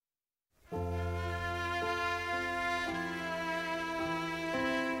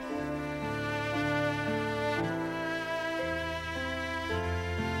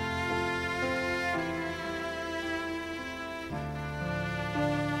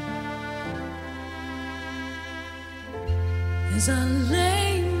as I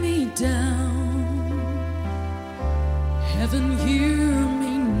lay me down. Heaven, hear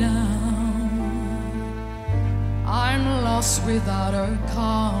me now. I'm lost without a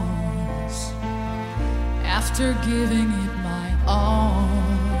cause, after giving it my all.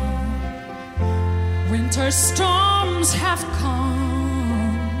 Winter storms have come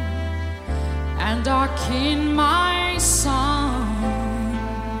and darkened my sun.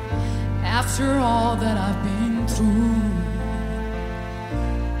 After all that I've been through,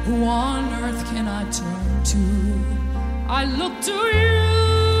 who on earth can I turn to? I look to you.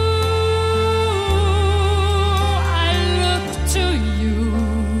 I look to you.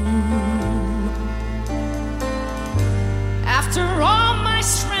 After all my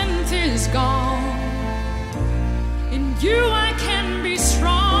strength is gone, in you I can be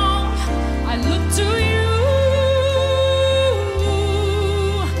strong. I look to you.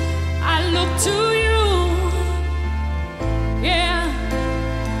 I look to you. Yeah.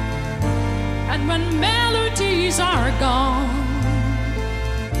 And when melodies are gone,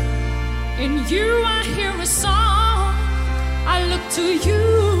 in you I hear a song. I look to you.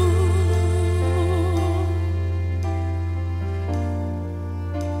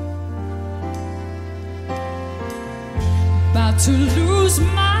 About to lose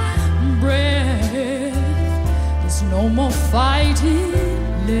my breath, there's no more fighting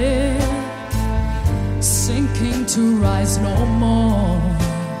left, sinking to rise no more,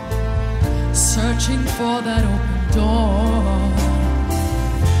 searching for that open door.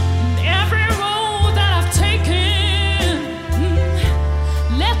 And every road that I've taken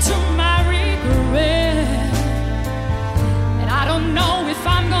led to my regret, and I don't know if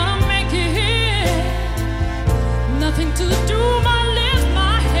I'm gonna make it. Nothing to do but lift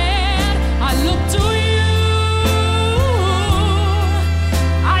my head. I look to you.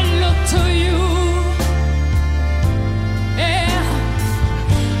 I look to you. Yeah.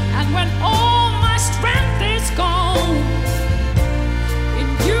 And when all my strength is gone, in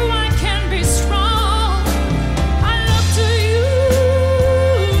you I can be strong. I look to you.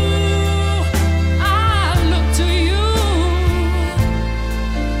 I look to you.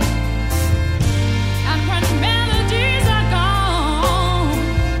 And when melodies are gone,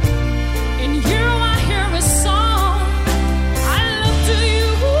 in you I hear a song. I look to you.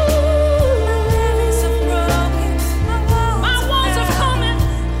 My walls are coming,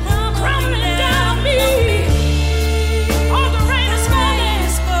 crumbling down on me. All the rain is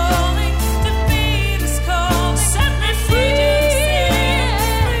falling, set me free.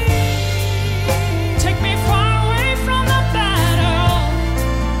 Take me far away from the battle.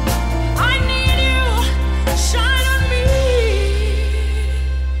 I need you, shine on me.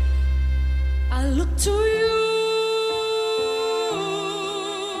 I look to you.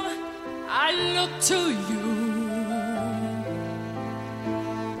 I look to you.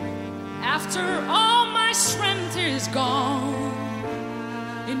 After all my strength is gone,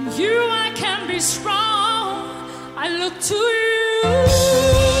 in you I can be strong. I look to you.